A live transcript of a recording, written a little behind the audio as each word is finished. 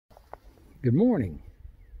Good morning.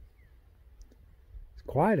 It's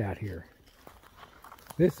quiet out here.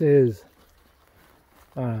 This is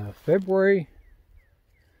February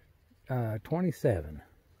 27.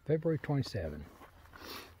 February 27.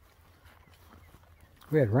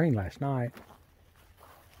 We had rain last night.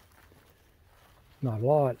 Not a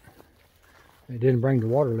lot. It didn't bring the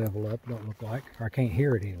water level up, don't look like. Or I can't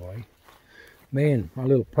hear it anyway. Me and my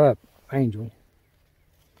little pup, Angel,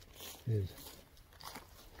 is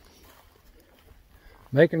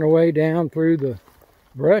making our way down through the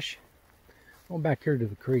brush. Going back here to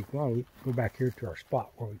the creek. Well, we go back here to our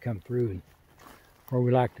spot where we come through and where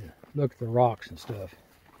we like to look at the rocks and stuff.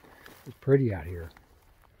 It's pretty out here.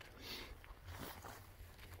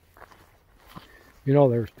 You know,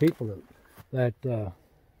 there's people that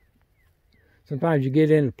sometimes you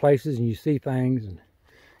get into places and you see things and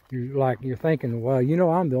you're thinking, well, you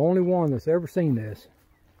know, I'm the only one that's ever seen this.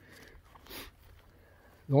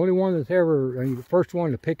 The only one that's ever, the first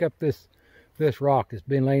one to pick up this rock that's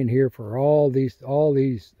been laying here for all these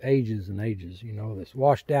ages and ages. You know, that's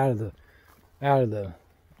washed out of the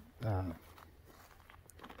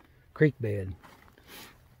creek bed.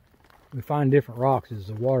 We find different rocks as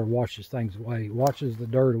the water washes things away, washes the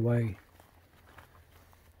dirt away.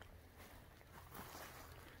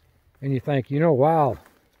 And you think, you know, wow,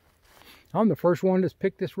 I'm the first one that's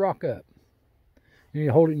picked this rock up. And you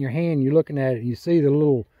hold it in your hand, you're looking at it, and you see the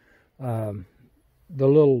little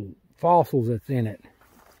fossils that's in it.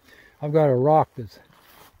 I've got a rock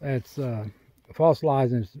that's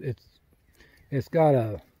fossilized, and it's got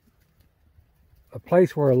a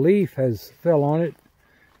place where a leaf has fell on it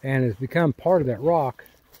and has become part of that rock.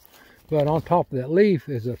 But on top of that leaf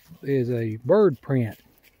is a bird print.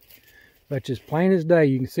 That's just plain as day.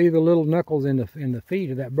 You can see the little knuckles in the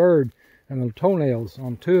feet of that bird and the toenails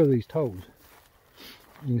on 2 of these toes.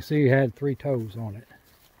 You can see it had 3 toes on it.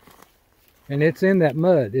 And it's in that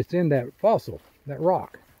mud. It's in that fossil, that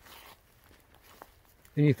rock.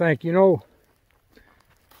 And you think, you know,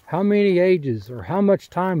 how many ages or how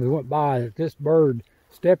much time has went by that this bird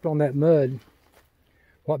stepped on that mud,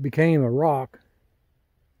 what became a rock,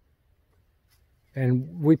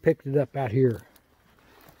 and we picked it up out here.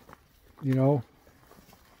 You know,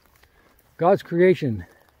 God's creation.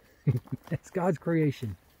 It's God's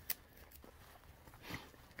creation.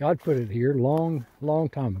 God put it here long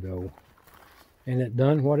time ago, and it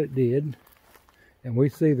done what it did, and we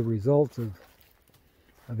see the results of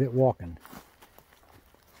it walking.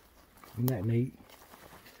 Isn't that neat?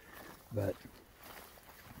 But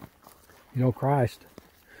you know, Christ,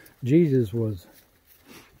 Jesus was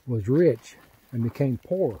rich and became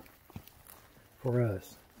poor for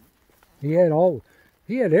us. He had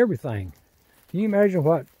everything. Can you imagine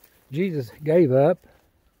what Jesus gave up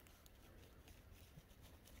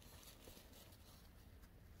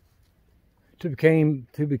to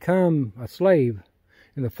become a slave,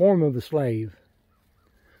 in the form of a slave,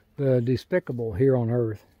 the despicable here on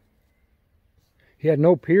earth? He had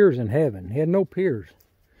no peers in heaven. He had no peers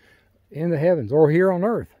in the heavens or here on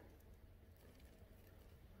earth.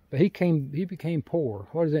 But he became poor.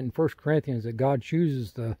 What is it in 1 Corinthians that God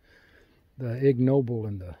chooses the ignoble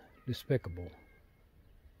and the despicable?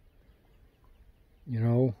 You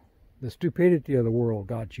know, the stupidity of the world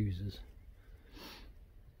God chooses.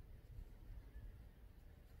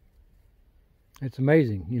 It's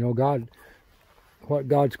amazing, you know, what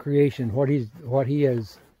God's creation, what He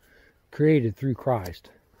has created through Christ.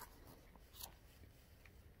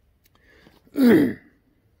 I'm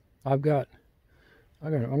going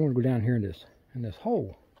to go down here in this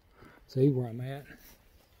hole. See where I'm at.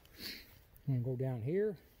 I'm going to go down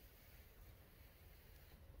here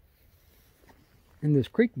in this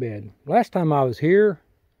creek bed. Last time I was here,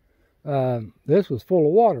 this was full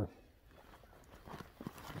of water.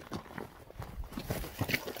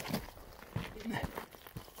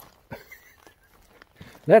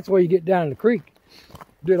 That's why you get down in the creek.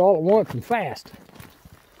 Do it all at once and fast.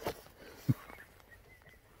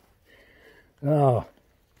 Oh,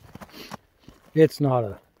 it's not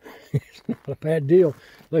a bad deal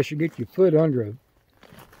unless you get your foot under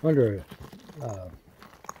a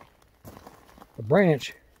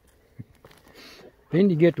branch.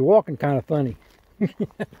 Then you get to walking kind of funny.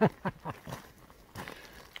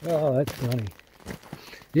 Oh, that's funny.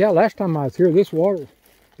 Yeah, last time I was here, this hole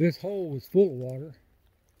was full of water.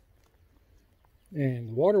 And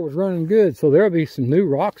the water was running good, so there'll be some new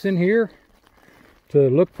rocks in here to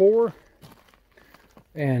look for,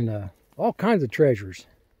 and all kinds of treasures.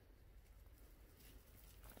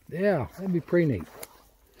 Yeah, that'd be pretty neat.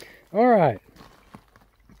 All right,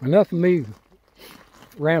 enough of me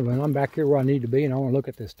rambling. I'm back here where I need to be, and I want to look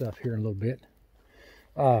at this stuff here in a little bit.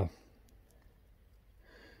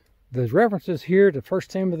 There's references here to 1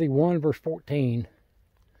 Timothy 1 verse 14.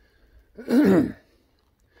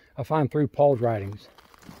 I find through Paul's writings.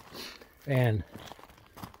 And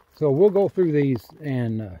so we'll go through these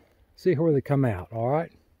and see where they come out, all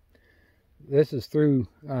right? This is through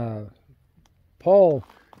Paul,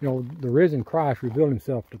 you know, the risen Christ revealed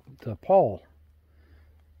himself to Paul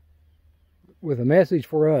with a message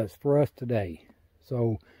for us today.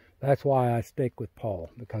 So that's why I stick with Paul,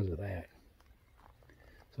 because of that.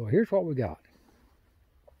 So here's what we got.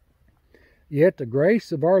 Yet the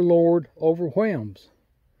grace of our Lord overwhelms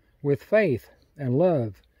with faith and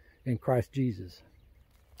love in Christ Jesus.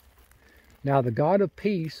 Now the God of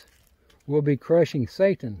peace will be crushing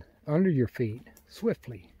Satan under your feet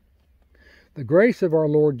swiftly. The grace of our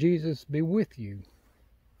Lord Jesus be with you.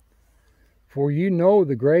 For you know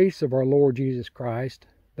the grace of our Lord Jesus Christ,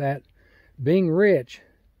 that being rich,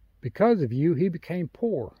 because of you he became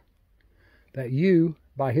poor, that you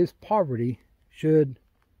by his poverty should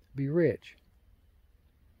be rich.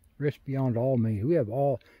 Rich beyond all means. We have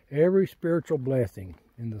every spiritual blessing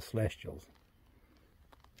in the celestials.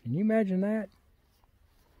 Can you imagine that?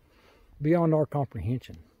 Beyond our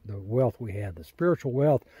comprehension. The wealth we have, the spiritual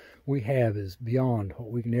wealth we have is beyond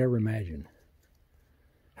what we can ever imagine.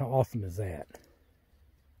 How awesome is that?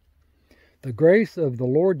 The grace of the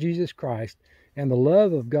Lord Jesus Christ and the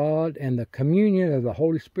love of God and the communion of the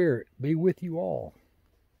Holy Spirit be with you all.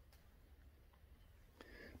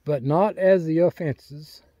 But not as the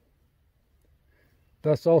offenses,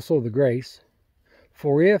 thus also the grace.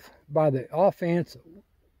 For if by the offense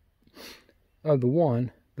of the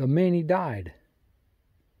one, the many died,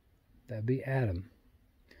 that be Adam,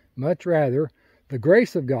 much rather the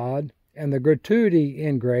grace of God and the gratuity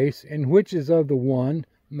in grace, in which is of the one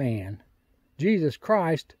man, Jesus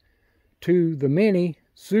Christ, to the many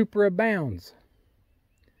superabounds.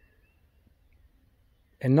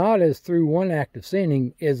 And not as through one act of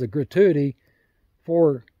sinning is a gratuity,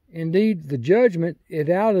 for indeed the judgment is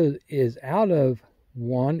out of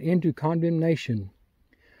one into condemnation,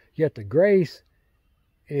 yet the grace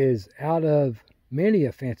is out of many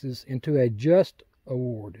offenses into a just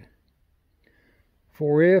award.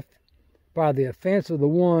 For if by the offense of the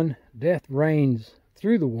one death reigns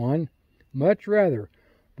through the one, much rather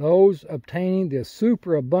those obtaining the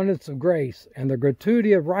superabundance of grace and the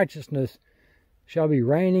gratuity of righteousness shall be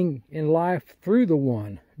reigning in life through the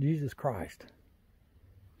one, Jesus Christ.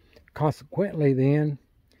 Consequently then,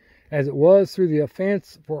 as it was through the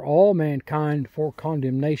offense for all mankind for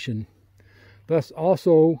condemnation, thus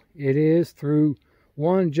also it is through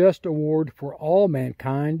one just award for all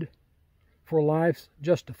mankind for life's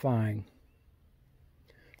justifying.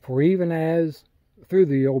 For even as through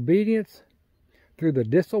the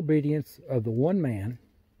disobedience of the one man,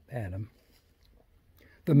 Adam,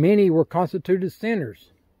 the many were constituted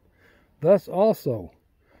sinners, thus also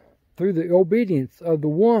through the obedience of the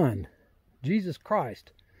one, Jesus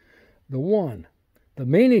Christ, the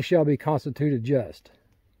many shall be constituted just.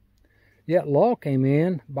 Yet law came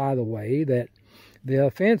in by the way that the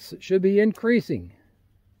offense should be increasing.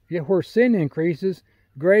 Yet where sin increases,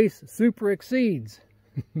 grace superexceeds.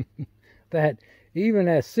 That even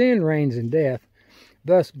as sin reigns in death,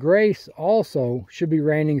 thus grace also should be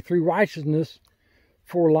reigning through righteousness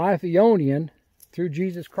for life Aeonian through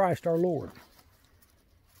Jesus Christ our Lord.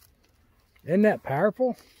 Isn't that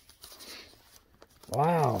powerful?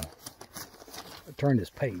 Wow. I'll turn this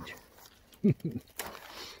page.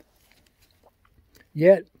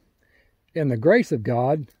 Yet, in the grace of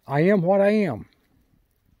God, I am what I am.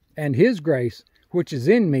 And his grace, which is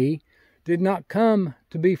in me, did not come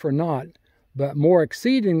to be for naught, but more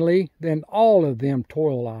exceedingly than all of them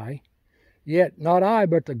toil I. Yet not I,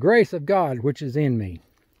 but the grace of God which is in me,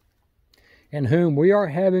 in whom we are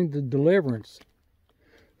having the deliverance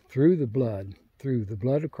through the blood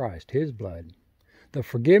of Christ, his blood, the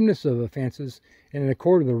forgiveness of offenses, in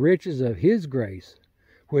accord with the riches of his grace,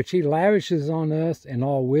 which he lavishes on us in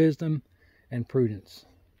all wisdom and prudence.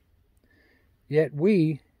 Yet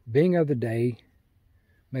we, being of the day,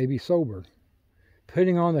 may be sober,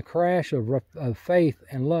 putting on the crash of faith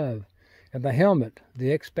and love, and the helmet,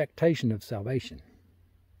 the expectation of salvation.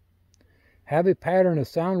 Have a pattern of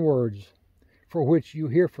sound words, for which you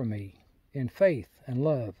hear from me, in faith and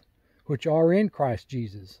love, which are in Christ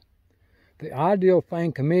Jesus. The ideal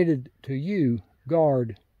thing committed to you,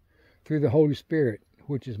 guard through the Holy Spirit,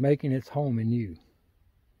 which is making its home in you.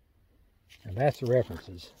 And that's the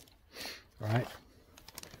references, right?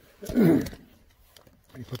 Let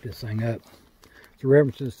me put this thing up. The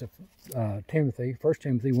references to Timothy, 1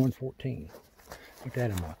 Timothy 1:14. Put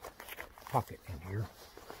that in my pocket in here.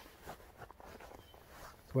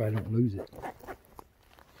 That's why I don't lose it.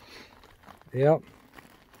 Yep.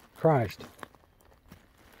 Christ.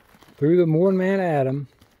 Through the one man Adam,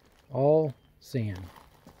 all sin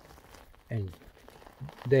and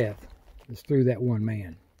death is through that one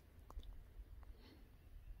man.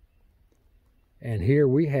 And here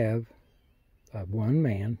we have one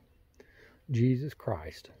man, Jesus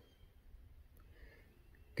Christ,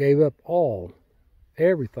 gave up all,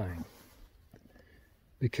 everything,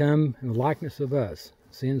 become in the likeness of us,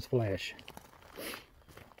 sin's flesh,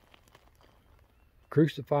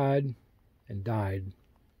 crucified and died,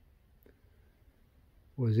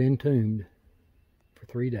 was entombed for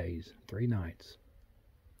 3 days, 3 nights.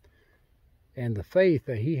 And the faith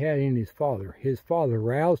that he had in his Father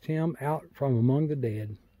roused him out from among the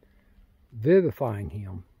dead, vivifying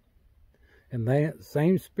him. And that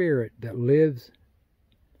same Spirit that lives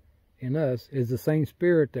in us is the same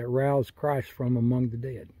Spirit that roused Christ from among the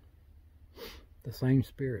dead. The same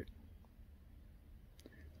Spirit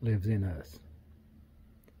lives in us.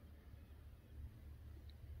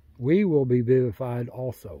 We will be vivified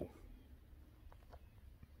also.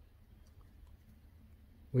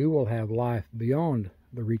 We will have life beyond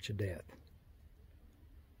the reach of death.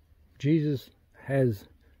 Jesus has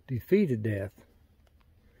defeated death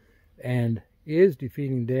and is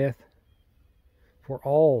defeating death for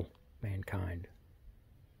all mankind.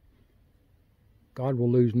 God will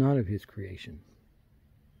lose none of his creation.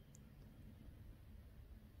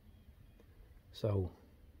 So,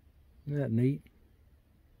 isn't that neat?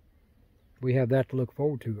 We have that to look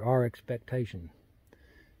forward to. Our expectation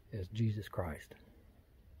is Jesus Christ.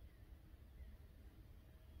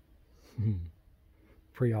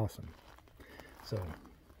 Pretty awesome. So,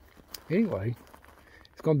 anyway,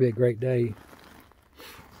 it's going to be a great day.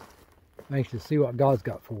 I'm anxious to see what God's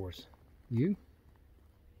got for us. You?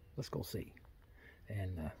 Let's go see.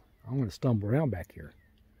 And I'm going to stumble around back here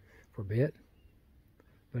for a bit.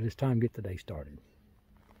 But it's time to get the day started.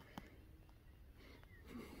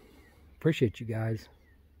 Appreciate you guys.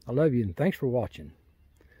 I love you and thanks for watching.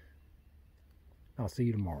 I'll see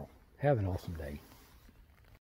you tomorrow. Have an awesome day.